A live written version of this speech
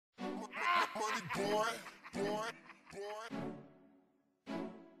boy.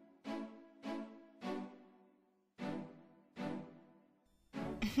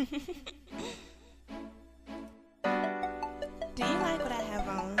 Do you like what I have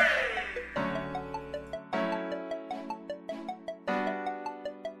on?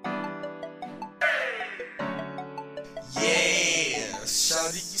 Yeah,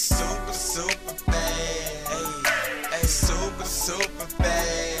 shawty, you super, super bad. Ay, super, super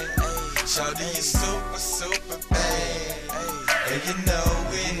bad. Ay, shawty, you super, super bad. Ay, and you know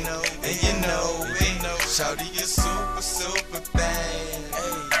it, and you know it. Shawty, you super, super bad.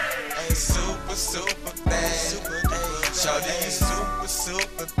 Ay, super, super bad. Shawty, you super,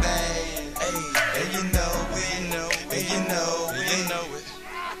 super bad. Ay, and you know it, and you know it.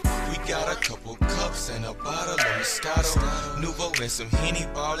 We got a couple cups and a bottle of Moscato, Nouveau and some Henny,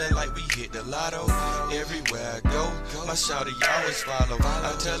 ballin' like we hit the lotto. Everywhere I go, my shawty always follow.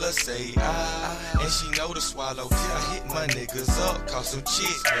 I tell her say and she know to swallow. I hit my niggas up, call some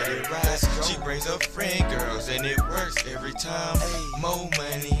chicks, let it rise. She brings her friend girls and it works every time. More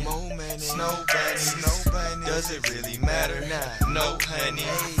money, snow bunny. Does it really matter? No honey,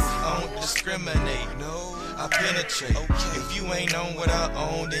 I don't discriminate. I penetrate. If you ain't on what I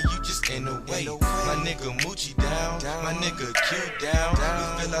own, then you just in the way. My nigga Moochie down, my nigga Q down.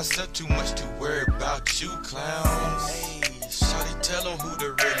 We feel ourselves too much to worry about you clowns. Shawty, tell them who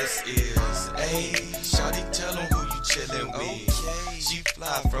the realest is. Ayy, shawty, tell them who you chillin' with. She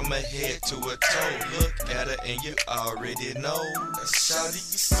fly from her head to her toe. Look at her and you already know. Shawty,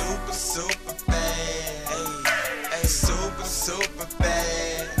 you super, super bad. Ayy, super, super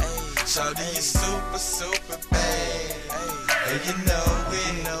bad. Shawty, you super, super bad. And you know it,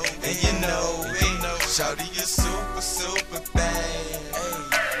 and you know it. Shawty, you super, super bad.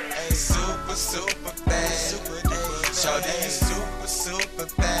 Super, super bad. Shawty, you super, super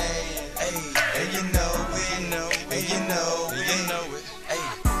bad. And you know it, and you know it.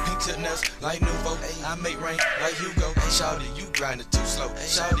 Pink tip nuts like Nouveau. I make rain like Hugo. Shawty, you grindin' too slow.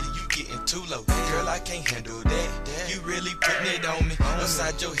 Shawty, you getting too low. Girl, I can't handle that. You really putting it on me.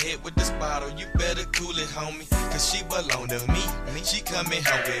 Upside your head with this bottle. You better cool it, homie. Cause she belong to me. She coming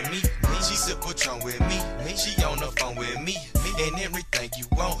home with me. She sip Patron with me. She on the phone with me. And everything you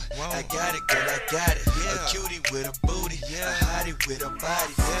want, I got it, girl, I got it. A cutie with a booty, a hottie with a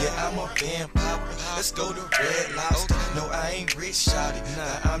body. Yeah, I'm a band popper. Let's go to Red Lobster. No, I ain't rich, shawty.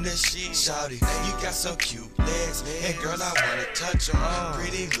 Nah, I'm the shit, shawty. You got some cute legs, and girl, I wanna touch them.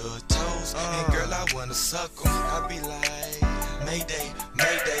 Pretty little toes, and girl, I wanna suck them. I be like, Mayday,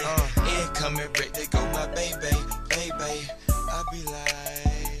 Mayday. Incoming break, they go my baby, baby. I be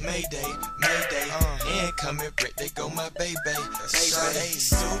like, Mayday, Mayday. Incoming break, they go my baby, baby.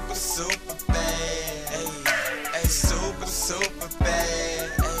 Super, super bad. Ay, super, super bad.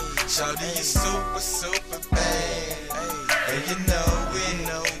 Shawty, you super, super bad. And you know it,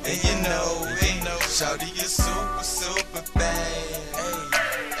 and you know it. Shawty, you super, super bad.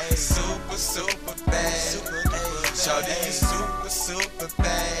 Super, super bad. Shawty, you super, super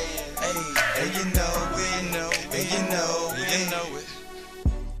bad. And you know it.